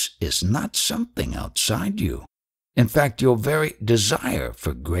 Grace is not something outside you. In fact, your very desire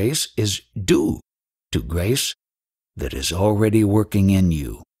for grace is due to grace that is already working in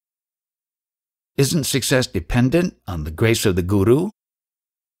you. Isn't success dependent on the grace of the Guru?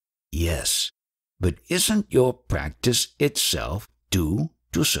 Yes, but isn't your practice itself due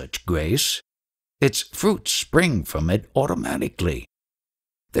to such grace? Its fruits spring from it automatically.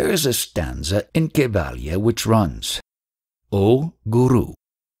 There is a stanza in Kevalya which runs, O Guru,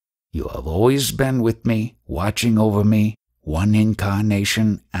 you have always been with me, watching over me, one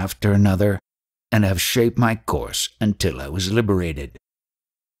incarnation after another, and have shaped my course until I was liberated.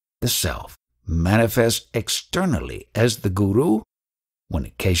 The Self manifests externally as the Guru when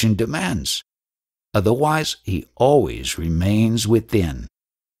occasion demands. Otherwise, he always remains within,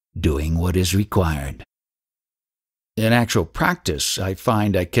 doing what is required. In actual practice, I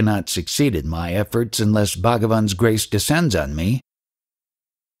find I cannot succeed in my efforts unless Bhagavan's grace descends on me.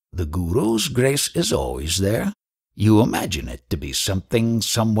 The Guru's grace is always there. You imagine it to be something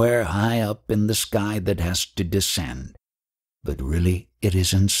somewhere high up in the sky that has to descend. But really, it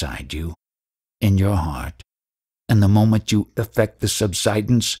is inside you, in your heart. And the moment you effect the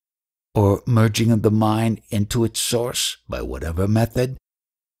subsidence or merging of the mind into its source by whatever method,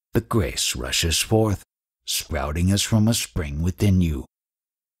 the grace rushes forth, sprouting as from a spring within you.